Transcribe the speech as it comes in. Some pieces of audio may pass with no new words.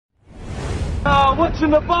What's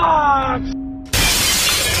in the box?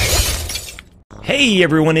 Hey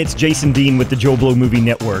everyone, it's Jason Dean with the JoBlo Movie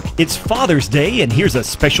Network. It's Father's Day, and here's a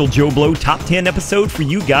special JoBlo Top 10 episode for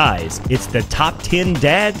you guys. It's the Top 10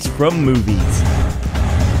 Dads from Movies.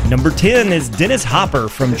 Number 10 is Dennis Hopper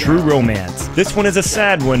from True Romance. This one is a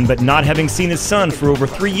sad one, but not having seen his son for over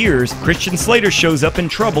 3 years, Christian Slater shows up in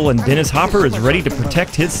trouble and Dennis Hopper is ready to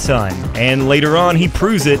protect his son. And later on, he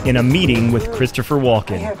proves it in a meeting with Christopher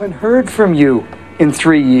Walken. I haven't heard from you in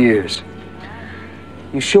 3 years.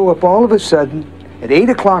 You show up all of a sudden at 8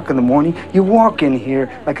 o'clock in the morning, you walk in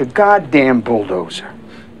here like a goddamn bulldozer.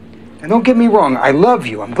 And don't get me wrong, I love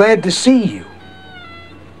you, I'm glad to see you.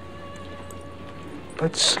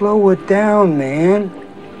 But slow it down, man.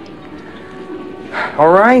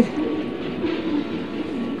 All right?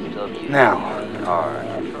 Now,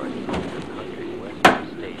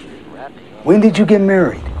 when did you get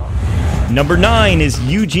married? Number 9 is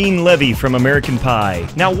Eugene Levy from American Pie.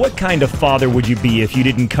 Now, what kind of father would you be if you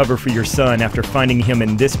didn't cover for your son after finding him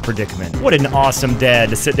in this predicament? What an awesome dad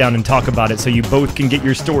to sit down and talk about it so you both can get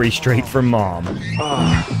your story straight from mom.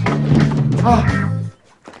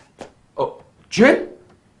 Oh, Jen?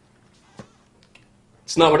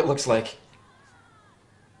 It's not what it looks like.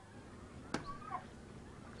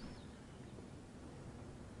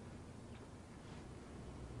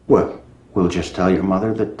 Well, we'll just tell your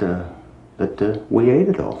mother that we ate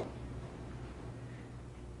it all.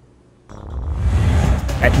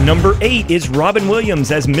 At number 8 is Robin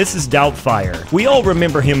Williams as Mrs. Doubtfire. We all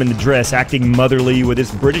remember him in the dress acting motherly with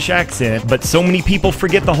his British accent, but so many people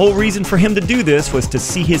forget the whole reason for him to do this was to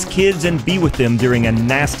see his kids and be with them during a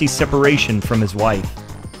nasty separation from his wife.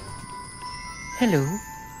 Hello,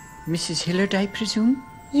 Mrs. Hillard, I presume?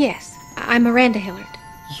 Yes, I'm Miranda Hillard.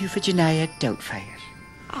 Euphigenia Doubtfire.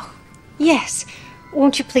 Oh, yes.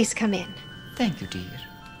 Won't you please come in? Thank you, dear.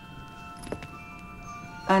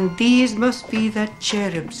 And these must be the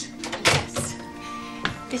cherubs. Yes.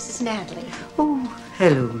 This is Natalie. Oh,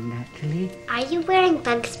 hello, Natalie. Are you wearing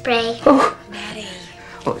bug spray? Oh, Natty.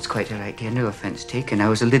 oh, it's quite all right, dear. No offense taken. I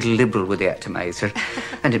was a little liberal with the atomizer.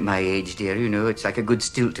 And at my age, dear, you know, it's like a good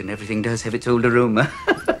Stilton. Everything does have its old aroma.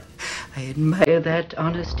 I admire that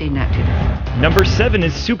honesty, Natalie. Number 7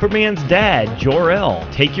 is Superman's dad, Jor-El.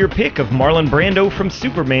 Take your pick of Marlon Brando from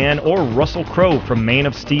Superman or Russell Crowe from Man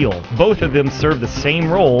of Steel. Both of them serve the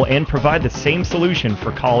same role and provide the same solution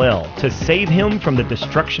for Kal-El, to save him from the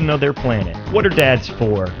destruction of their planet. What are dads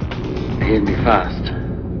for? He'd be fast.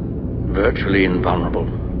 Virtually invulnerable.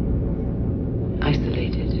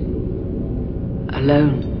 Isolated.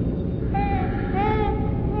 Alone.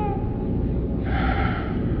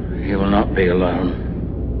 He will not be alone.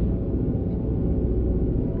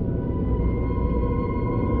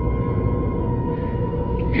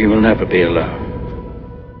 He will never be alone.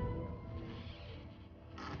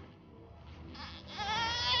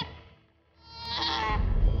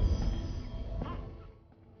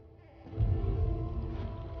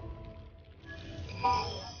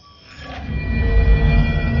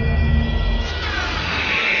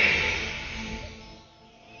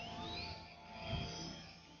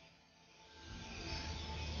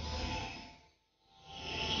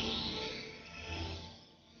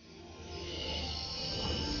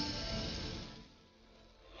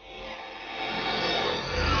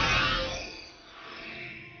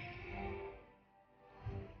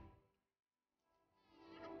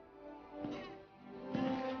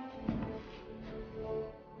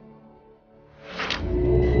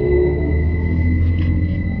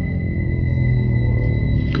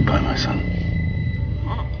 Goodbye, my son.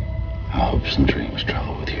 Our hopes and dreams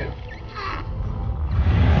travel with you.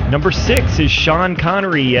 Number 6 is Sean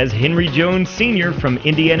Connery as Henry Jones Sr. from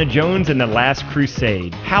Indiana Jones and the Last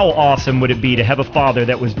Crusade. How awesome would it be to have a father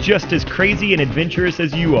that was just as crazy and adventurous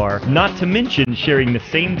as you are, not to mention sharing the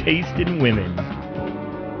same taste in women?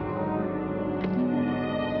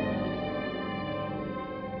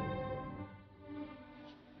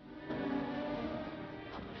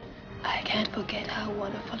 I can't forget how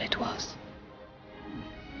wonderful it was.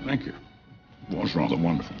 Thank you. It was rather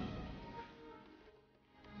wonderful.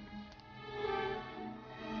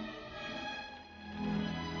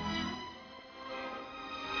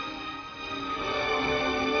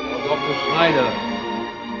 Dr. Snyder.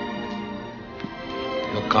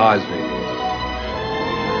 Your car's ready.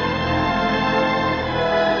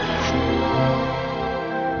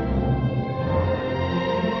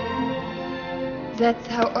 That's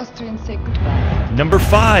how Austrians say goodbye. Number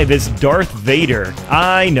 5 is Darth Vader.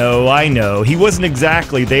 I know. He wasn't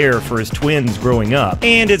exactly there for his twins growing up,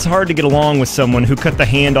 and it's hard to get along with someone who cut the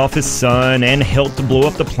hand off his son and helped to blow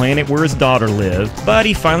up the planet where his daughter lived, but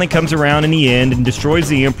he finally comes around in the end and destroys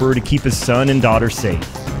the Emperor to keep his son and daughter safe.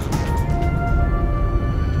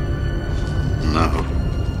 No.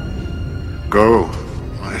 Go,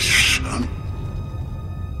 my son.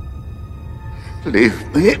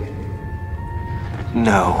 Leave me.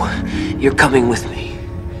 No, you're coming with me.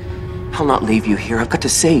 I'll not leave you here. I've got to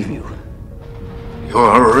save you. You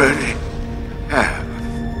already have.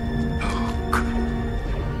 Look.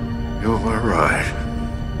 You were right.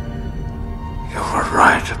 You were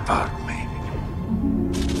right about me.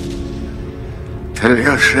 Tell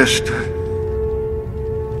your sister.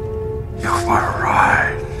 You were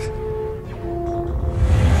right.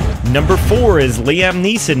 Number 4 is Liam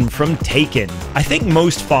Neeson from Taken. I think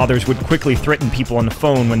most fathers would quickly threaten people on the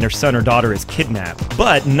phone when their son or daughter is kidnapped,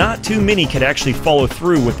 but not too many could actually follow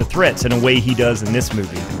through with the threats in a way he does in this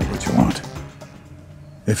movie. What you want?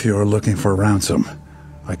 If you're looking for ransom,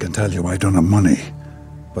 I can tell you I don't have money,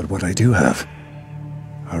 but what I do have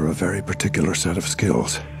are a very particular set of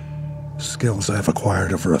skills. Skills I've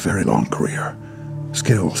acquired over a very long career.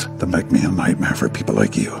 Skills that make me a nightmare for people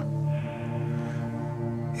like you.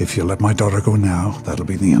 If you let my daughter go now, that'll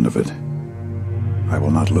be the end of it. I will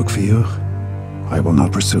not look for you. I will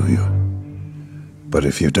not pursue you. But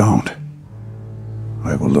if you don't,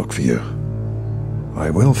 I will look for you. I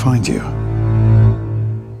will find you.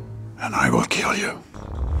 And I will kill you.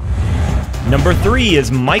 Number 3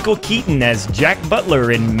 is Michael Keaton as Jack Butler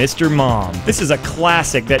in Mr. Mom. This is a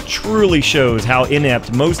classic that truly shows how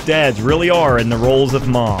inept most dads really are in the roles of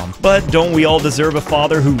mom. But don't we all deserve a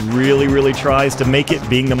father who really tries to make it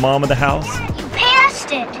being the mom of the house? You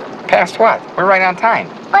passed it. Past what? We're right on time.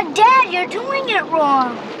 But Dad, you're doing it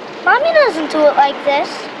wrong. Mommy doesn't do it like this.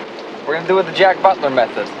 We're gonna do it the Jack Butler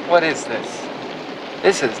method. What is this?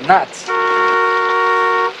 This is nuts.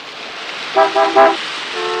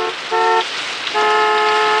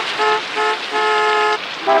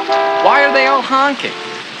 Why are they all honking?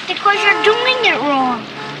 Because you're doing it wrong.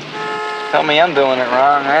 Tell me I'm doing it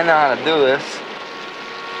wrong. I know how to do this.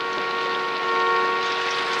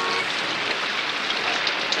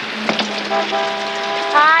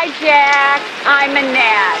 Hi, Jack. I'm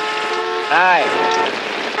Annette. Hi.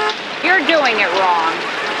 You're doing it wrong.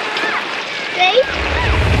 Babe?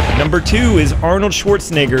 Number 2 is Arnold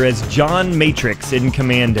Schwarzenegger as John Matrix in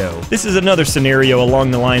Commando. This is another scenario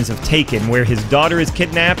along the lines of Taken, where his daughter is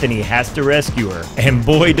kidnapped and he has to rescue her. And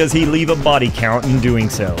boy, does he leave a body count in doing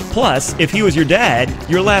so. Plus, if he was your dad,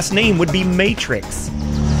 your last name would be Matrix.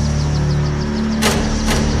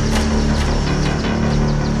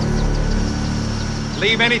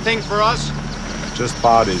 Leave anything for us? Just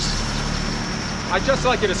bodies. I'd just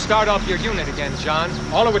like you to start off your unit again, John.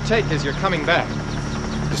 All it would take is you're coming back.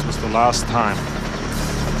 This was the last time.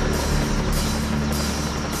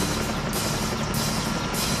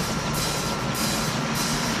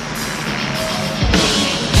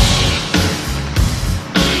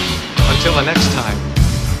 Until the next time.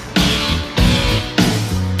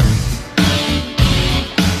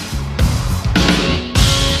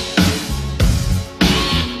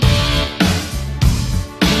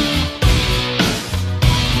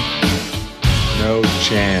 No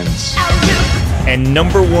chance. And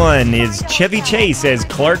number 1 is Chevy Chase as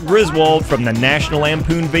Clark Griswold from the National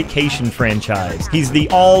Lampoon Vacation franchise. He's the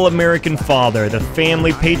all-American father, the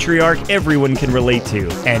family patriarch everyone can relate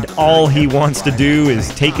to. And all he wants to do is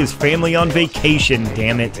take his family on vacation,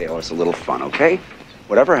 damn it. Hey, it's a little fun, okay?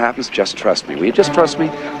 Whatever happens, just trust me. Will you just trust me?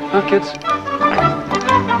 Huh, kids?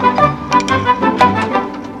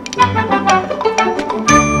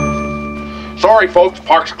 Sorry, folks,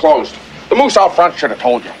 park's closed. The moose out front should have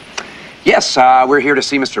told you. Yes, we're here to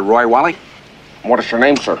see Mr. Roy Wally. What is your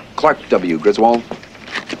name, sir? Clark W. Griswold.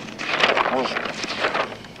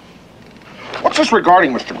 What's this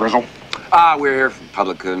regarding, Mr. Grizzle? We're here for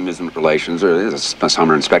public amusement relations, or a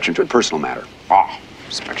summer inspection to a personal matter.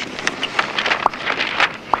 Inspection.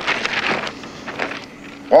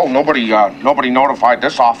 Well, nobody notified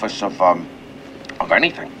this office of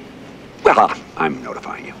anything. Well, I'm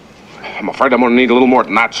notifying you. I'm afraid I'm gonna need a little more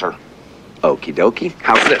than that, sir. Okie dokie.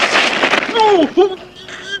 How's this?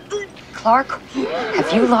 Clark,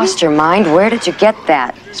 have you lost your mind? Where did you get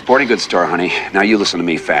that? Sporting goods store, honey. Now you listen to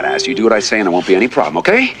me, fat ass. You do what I say and there won't be any problem,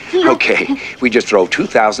 okay? Okay. We just drove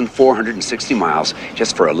 2,460 miles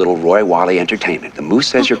just for a little Roy Wally entertainment. The moose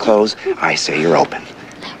says you're closed. I say you're open.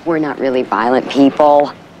 We're not really violent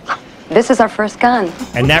people. This is our first gun.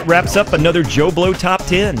 And that wraps up another JoBlo Top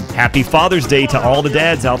 10. Happy Father's Day to all the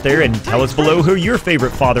dads out there, and tell us below who your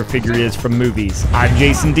favorite father figure is from movies. I'm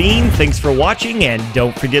Jason Dean. Thanks for watching, and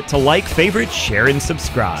don't forget to like, favorite, share, and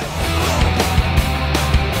subscribe.